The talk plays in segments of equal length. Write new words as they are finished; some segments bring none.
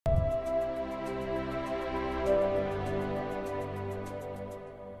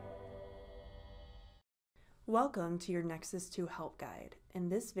Welcome to your Nexus 2 Help Guide. In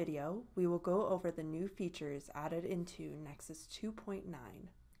this video, we will go over the new features added into Nexus 2.9.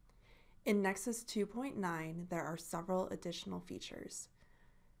 In Nexus 2.9, there are several additional features.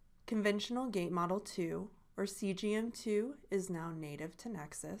 Conventional Gate Model 2, or CGM2, is now native to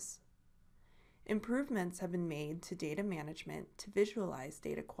Nexus. Improvements have been made to data management to visualize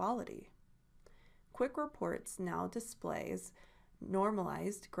data quality. Quick Reports now displays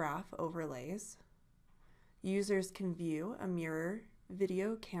normalized graph overlays. Users can view a mirror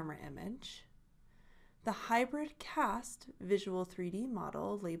video camera image. The hybrid cast visual 3D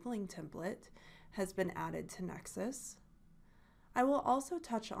model labeling template has been added to Nexus. I will also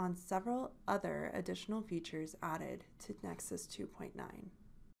touch on several other additional features added to Nexus 2.9.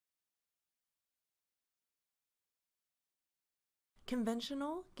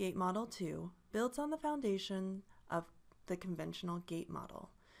 Conventional Gate Model 2 builds on the foundation of the conventional gate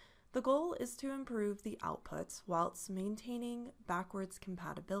model. The goal is to improve the outputs whilst maintaining backwards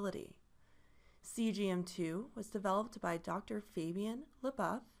compatibility. CGM2 was developed by Dr. Fabien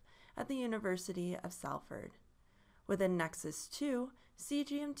Leboeuf at the University of Salford. Within Nexus 2,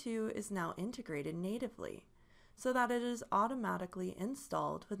 CGM2 is now integrated natively, so that it is automatically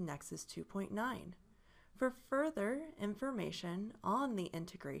installed with Nexus 2.9. For further information on the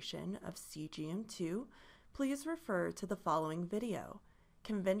integration of CGM2, please refer to the following video,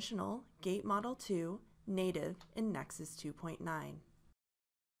 Conventional Gate Model 2 Native in Nexus 2.9.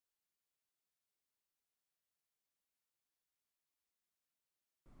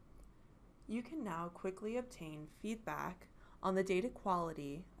 You can now quickly obtain feedback on the data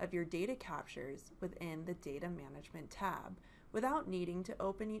quality of your data captures within the Data Management tab without needing to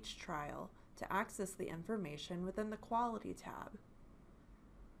open each trial to access the information within the Quality tab.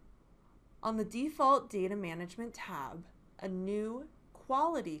 On the default Data Management tab, a new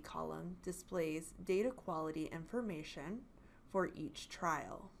Quality column displays data quality information for each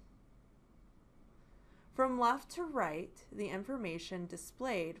trial. From left to right, the information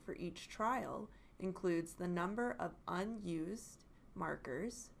displayed for each trial includes the number of unused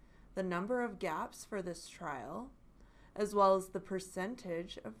markers, the number of gaps for this trial, as well as the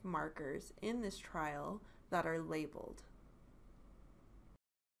percentage of markers in this trial that are labeled.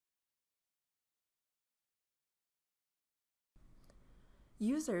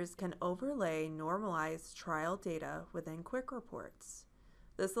 Users can overlay normalized trial data within Quick Reports.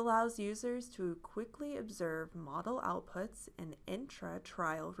 This allows users to quickly observe model outputs and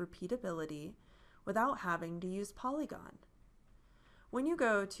intra-trial repeatability without having to use Polygon. When you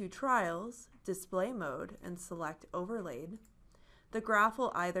go to Trials, Display Mode, and select Overlaid, the graph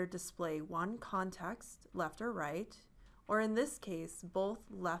will either display one context, left or right, or in this case, both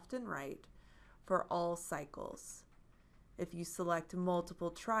left and right for all cycles. If you select multiple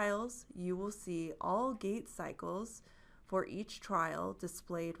trials, you will see all gate cycles for each trial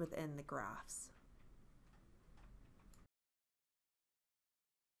displayed within the graphs.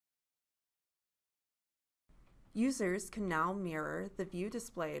 Users can now mirror the view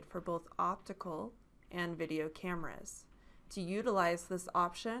displayed for both optical and video cameras. To utilize this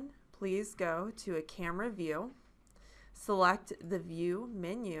option, please go to a camera view, select the View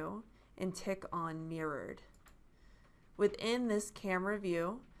menu, and tick on Mirrored. Within this camera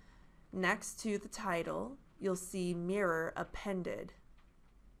view, next to the title, you'll see Mirror appended.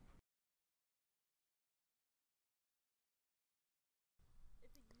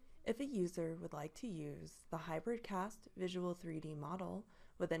 If a user would like to use the hybrid cast visual 3D model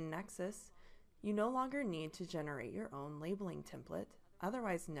within Nexus, you no longer need to generate your own labeling template,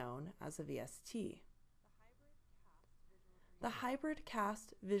 otherwise known as a VST. The hybrid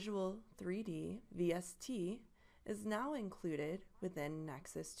cast visual 3D VST is now included within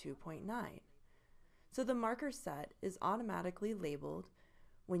Nexus 2.9. So the marker set is automatically labeled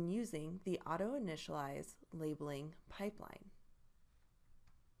when using the auto-initialize labeling pipeline.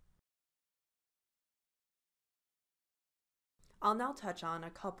 I'll now touch on a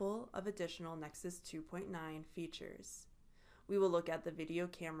couple of additional Nexus 2.9 features. We will look at the video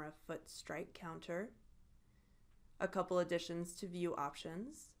camera foot strike counter, a couple additions to view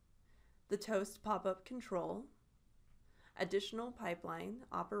options, the toast pop-up control, additional pipeline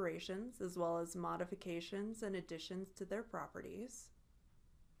operations as well as modifications and additions to their properties,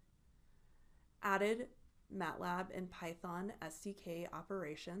 added Matlab and Python SDK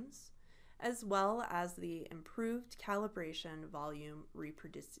operations, as well as the improved calibration volume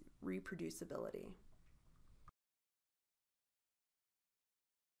reproducibility.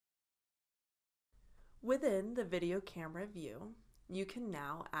 Within the video camera view, you can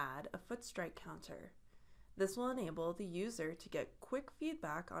now add a foot strike counter. This will enable the user to get quick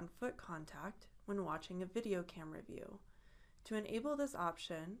feedback on foot contact when watching a video camera view. To enable this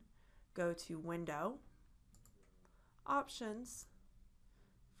option, go to Window, Options,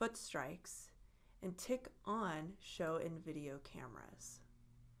 Foot Strikes, and tick on Show in Video Cameras.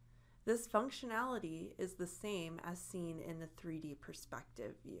 This functionality is the same as seen in the 3D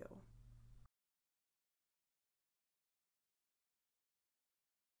perspective view.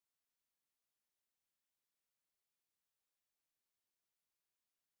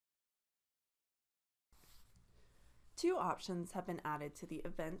 Two options have been added to the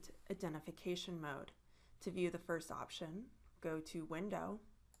event identification mode. To view the first option, go to Window,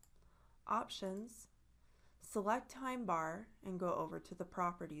 Options, select Timebar, and go over to the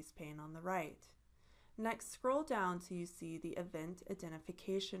Properties pane on the right. Next, scroll down till you see the event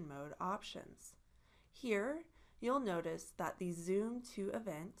identification mode options. Here, you'll notice that the Zoom to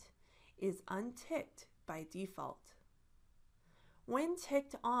Event is unticked by default. When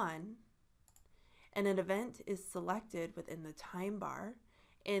ticked on, and an event is selected within the Timebar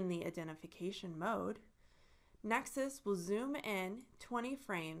in the identification mode, Nexus will zoom in 20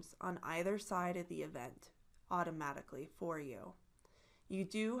 frames on either side of the event automatically for you. You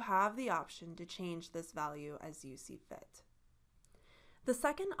do have the option to change this value as you see fit. The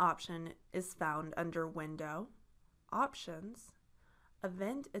second option is found under Window, Options,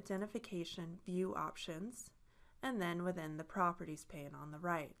 Event Identification View Options, and then within the Properties pane on the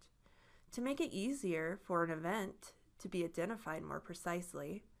right. To make it easier for an event to be identified more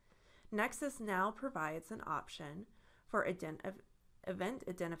precisely, Nexus now provides an option for Event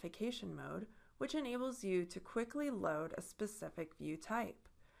Identification Mode, which enables you to quickly load a specific view type.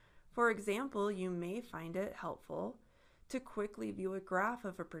 For example, you may find it helpful to quickly view a graph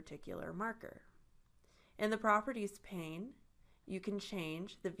of a particular marker. In the Properties pane, you can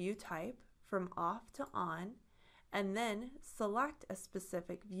change the view type from off to on, and then select a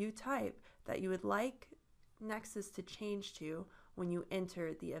specific view type that you would like Nexus to change to when you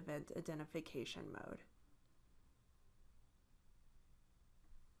enter the event identification mode.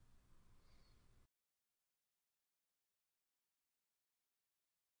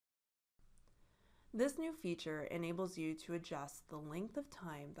 This new feature enables you to adjust the length of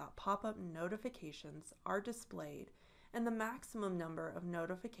time that pop-up notifications are displayed and the maximum number of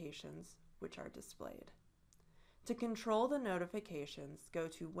notifications which are displayed. To control the notifications, go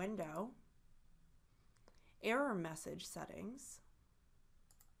to Window, Error Message Settings.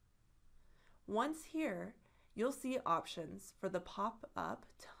 Once here, you'll see options for the pop-up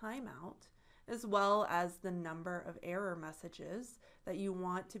timeout, as well as the number of error messages that you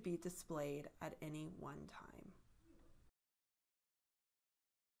want to be displayed at any one time.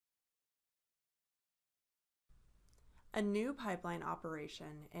 A new pipeline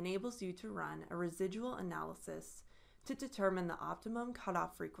operation enables you to run a residual analysis to determine the optimum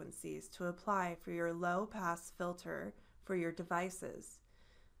cutoff frequencies to apply for your low-pass filter for your devices.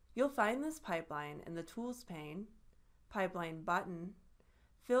 You'll find this pipeline in the Tools pane, Pipeline button,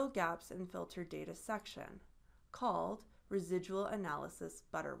 Fill Gaps and Filter Data section, called Residual Analysis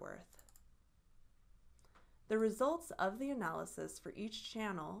Butterworth. The results of the analysis for each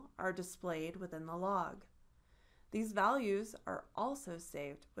channel are displayed within the log. These values are also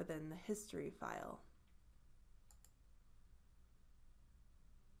saved within the history file.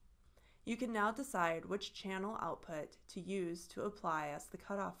 You can now decide which channel output to use to apply as the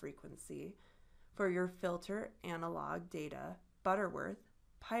cutoff frequency for your filter analog data Butterworth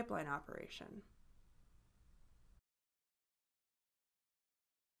pipeline operation.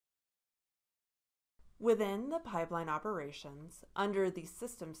 Within the pipeline operations, under the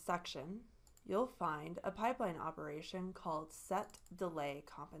Systems section, you'll find a pipeline operation called Set Delay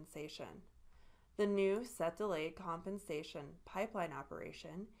Compensation. The new Set Delay Compensation pipeline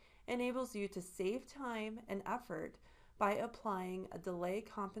operation enables you to save time and effort by applying a delay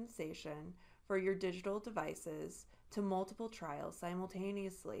compensation for your digital devices to multiple trials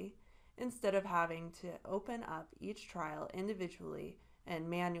simultaneously, instead of having to open up each trial individually and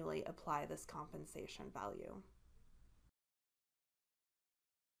manually apply this compensation value.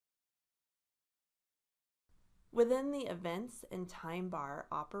 Within the Events and Timebar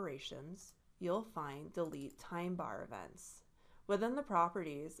operations, you'll find Delete Timebar Events. Within the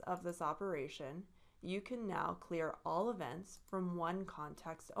properties of this operation, you can now clear all events from one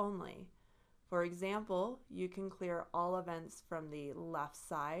context only. For example, you can clear all events from the left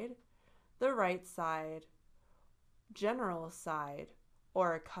side, the right side, general side,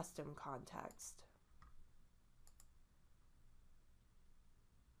 or a custom context.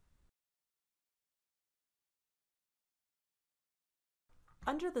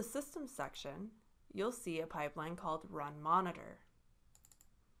 Under the Systems section, you'll see a pipeline called Run Monitor.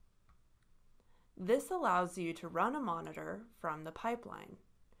 This allows you to run a monitor from the pipeline.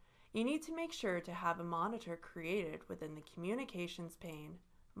 You need to make sure to have a monitor created within the Communications pane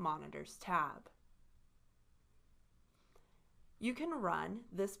Monitors tab. You can run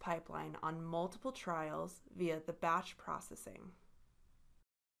this pipeline on multiple trials via the batch processing.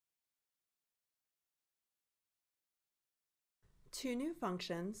 Two new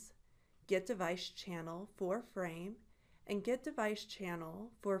functions, getDeviceChannel for frame and getDeviceChannel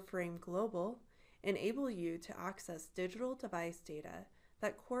for frame global, enable you to access digital device data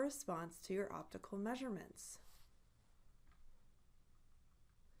that corresponds to your optical measurements.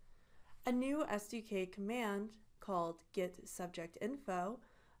 A new SDK command called getSubjectInfo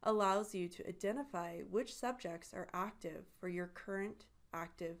allows you to identify which subjects are active for your current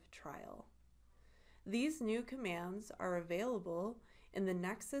active trial. These new commands are available in the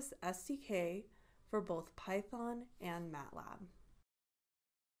Nexus SDK for both Python and Matlab.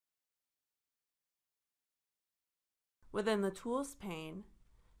 Within the Tools pane,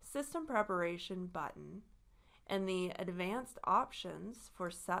 System Preparation button, and the Advanced Options for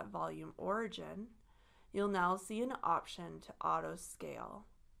Set Volume Origin, you'll now see an option to auto-scale.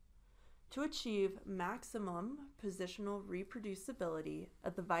 To achieve maximum positional reproducibility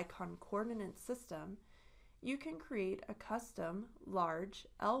of the Vicon coordinate system, you can create a custom large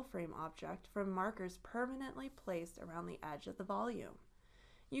L-frame object from markers permanently placed around the edge of the volume.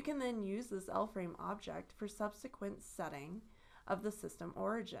 You can then use this L-frame object for subsequent setting of the system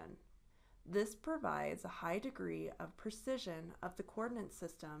origin. This provides a high degree of precision of the coordinate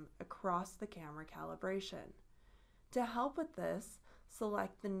system across the camera calibration. To help with this,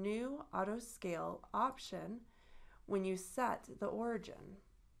 select the new auto-scale option when you set the origin.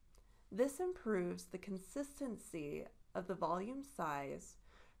 This improves the consistency of the volume size,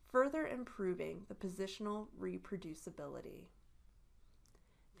 further improving the positional reproducibility.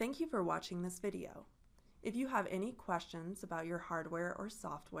 Thank you for watching this video. If you have any questions about your hardware or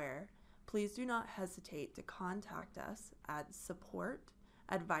software, please do not hesitate to contact us at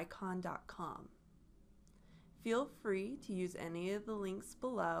support@vicon.com. Feel free to use any of the links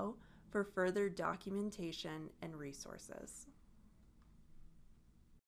below for further documentation and resources.